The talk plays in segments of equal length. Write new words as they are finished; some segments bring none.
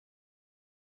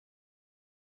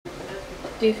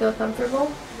Do you feel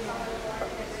comfortable?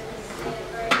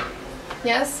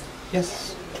 Yes?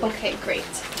 Yes. Okay, great.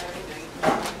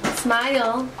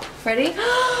 Smile. Ready?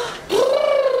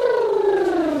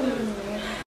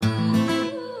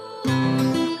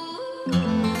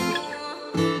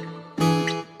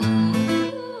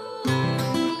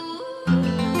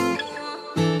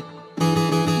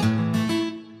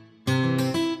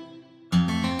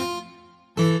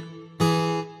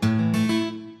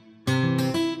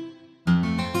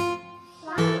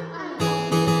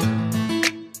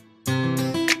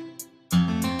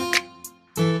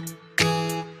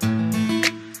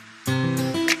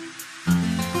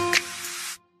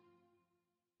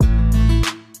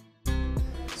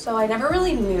 So I never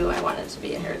really knew I wanted to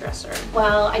be a hairdresser.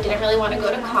 Well, I didn't really want to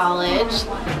go to college.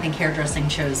 I think hairdressing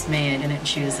chose me, I didn't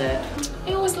choose it.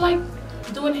 It was like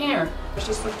doing hair. It's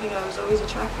just something I was always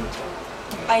attracted to.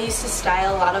 I used to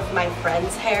style a lot of my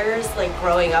friends' hairs like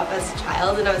growing up as a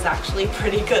child, and I was actually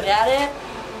pretty good at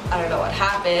it. I don't know what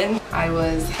happened. I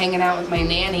was hanging out with my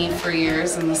nanny for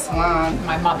years in the salon.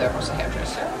 My mother was a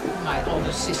hairdresser. My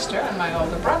older sister and my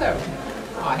older brother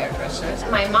are hairdressers.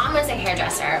 My mom was a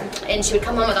hairdresser, and she would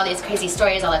come home with all these crazy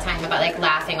stories all the time about like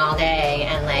laughing all day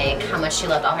and like how much she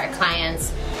loved all her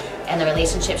clients and the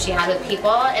relationship she had with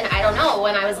people. And I don't know,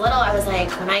 when I was little, I was like,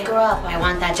 when I grow up, I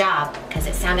want that job, because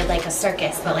it sounded like a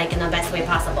circus, but like in the best way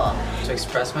possible. To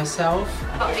express myself.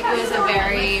 I felt like it was a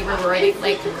very rewarding,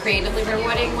 like creatively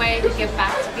rewarding way to give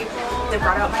back to people. They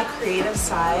brought out my creative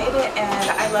side, and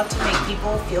I love to make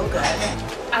people feel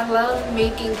good. I love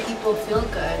making people feel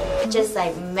good. Just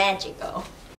like magical.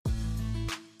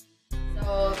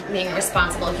 So being a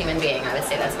responsible human being, I would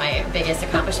say that's my biggest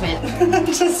accomplishment.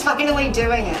 Just finally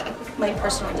doing it. My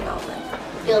personal development.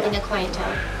 Building a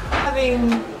clientele.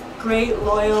 Having great,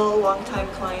 loyal, long-time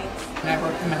clients. And I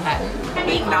worked in Manhattan.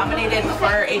 Being nominated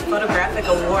for a photographic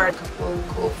award.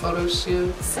 Cool photo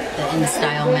shoots. The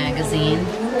InStyle magazine.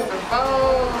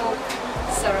 Oh,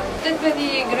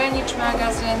 Serendipity, Greenwich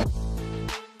magazine.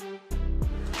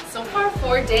 So far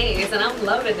 4 days and I'm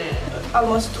loving it.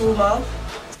 Almost 2 months.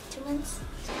 2 months?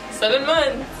 7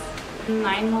 months.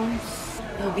 9 months.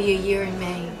 It'll be a year in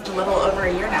May. A little over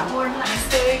a year now. So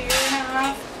a year and a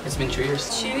half. It's been 2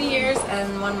 years. 2 years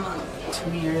and 1 month.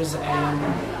 2 years and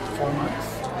 4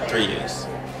 months. 3 years.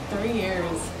 3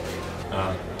 years.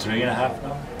 3.5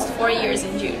 now. 4 years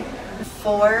in June.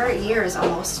 4 years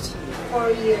almost.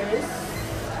 4 years.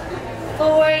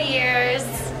 4 years.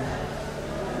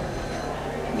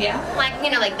 Yeah. Like,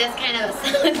 you know, like this kind of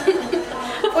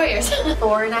 4 years.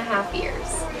 4.5 years.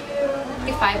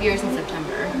 5 years in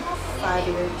September. 5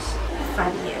 years.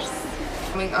 5 years.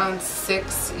 Coming on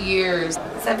 6 years.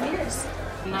 7 years.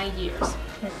 9 years.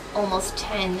 Almost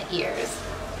 10 years.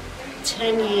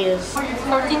 10 years.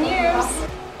 14 years.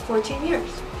 14 years.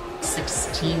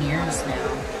 16 years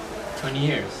now. 20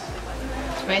 years.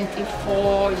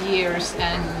 24 years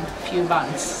and a few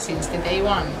months since the day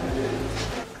one.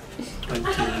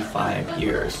 25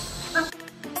 years.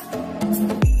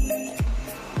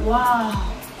 Wow.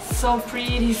 So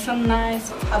pretty, so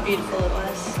nice. How beautiful it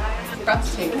was.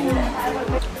 Breathtaking.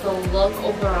 The look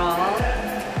overall,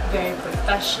 very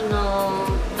professional.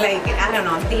 Like, I don't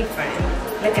know, different.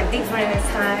 Like a different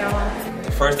style.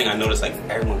 The first thing I noticed, like,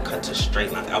 everyone cut to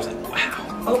straight line. I was like,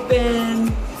 wow.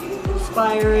 Open,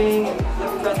 inspiring, a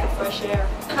breath of fresh air.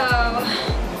 How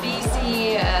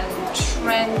busy and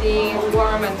trendy,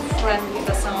 warm and friendly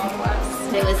the salon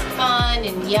was. It was fun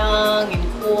and young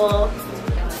and cool.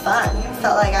 Fun.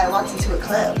 Felt like I walked into a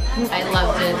club. I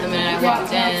loved it the minute I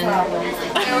walked in.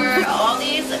 There were all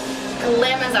these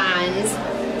glamazons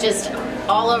just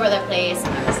all over the place.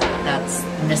 That's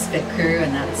Misfit Crew,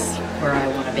 and that's where I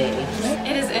want to be.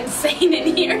 It is insane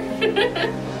in here.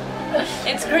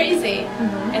 It's crazy.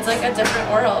 It's like a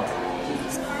different world.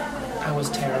 I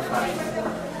was terrified.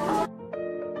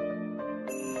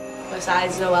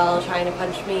 Besides Noelle trying to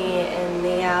punch me in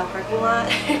the parking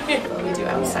lot. What we do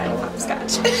outside of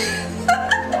Hopscotch.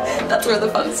 That's where the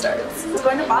fun starts. I was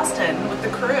going to Boston with the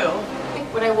crew.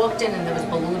 When I walked in and there was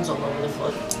balloons all over the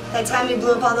floor. That time we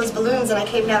blew up all those balloons and I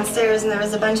came downstairs and there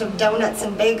was a bunch of donuts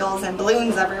and bagels and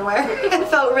balloons everywhere. I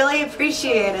felt really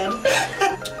appreciated.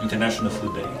 International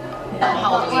Food Day.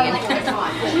 Halloween.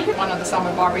 One of the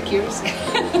summer barbecues.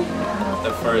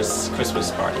 The first Christmas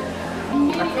party.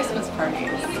 Our Christmas parties.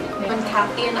 When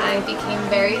Kathy and I became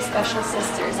very special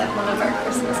sisters at one of our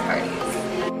Christmas parties.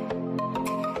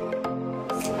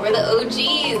 We're the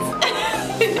OGs.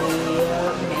 We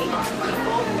make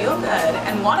people feel good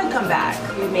and want to come back.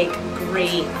 We make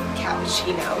great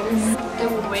cappuccinos.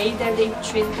 The way that they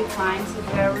treat the clients is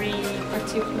very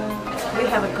particular. We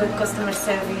have a good customer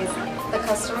service. The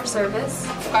customer service.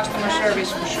 Customer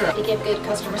service for sure. We give good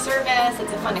customer service,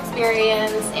 it's a fun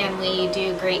experience, and we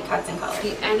do great cuts and colors.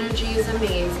 The energy is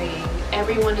amazing.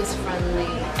 Everyone is friendly.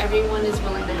 Everyone is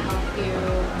willing to help you.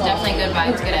 Definitely good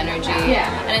vibes, good energy. Yeah.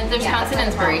 And there's constant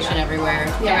inspiration everywhere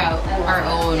throughout our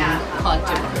own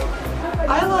collective group.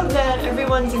 I love that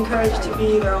everyone's encouraged to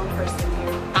be their own person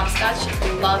here. Hopscotch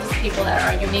loves people that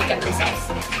are unique at themselves.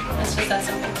 It's just that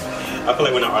simple. I feel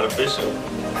like we're not artificial.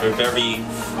 We're very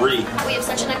free. We have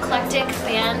such an eclectic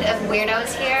band of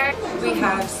weirdos here. We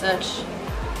have such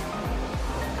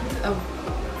a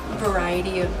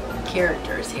variety of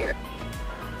characters here.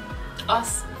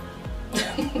 Us.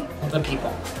 The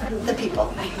people. The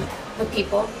people. The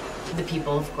people. The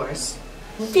people, of course.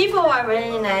 People are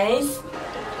really nice.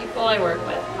 People I work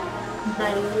with.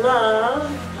 I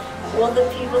love all the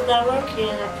people that work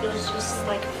here. It feels just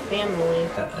like a family.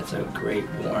 It's a great,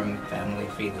 warm family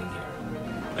feeling here.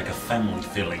 Like a family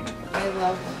feeling. I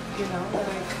love, that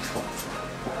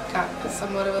I got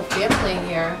somewhat of a family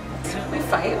here. We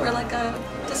fight, we're like a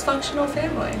dysfunctional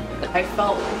family. I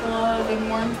felt love and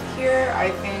warmth here. I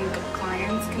think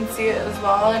clients can see it as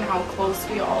well and how close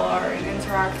we all are and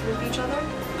interact with each other.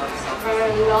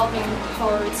 Very loving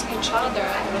towards each other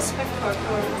and respectful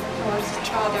towards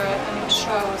each other, and it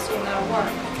shows in our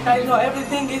work. I know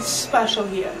everything is special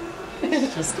here.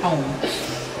 It's just home.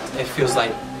 It feels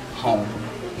like home.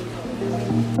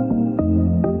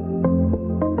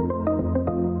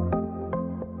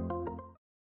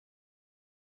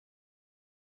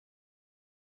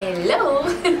 Hello.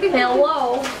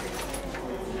 Hello.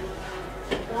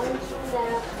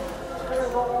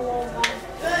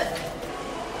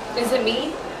 Is it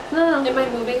me? No. Am I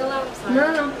moving a lot? I'm sorry.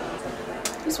 No.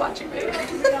 Who's watching me?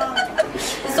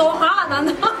 It's so hot.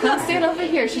 Come stand over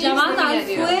here. She's looking at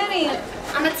you.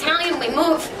 I'm Italian, we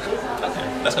move. Okay,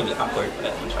 that's gonna be awkward,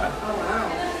 but we'll try.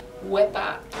 With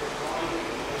that.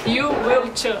 You will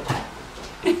choke.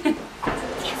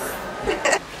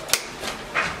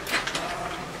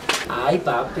 Hi,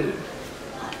 Papi.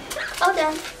 All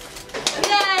done.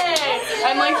 Yay!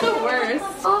 I'm like the worst.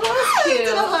 Oh, that was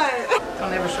cute.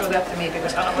 Don't ever show that to me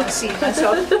because I don't want to see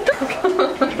myself.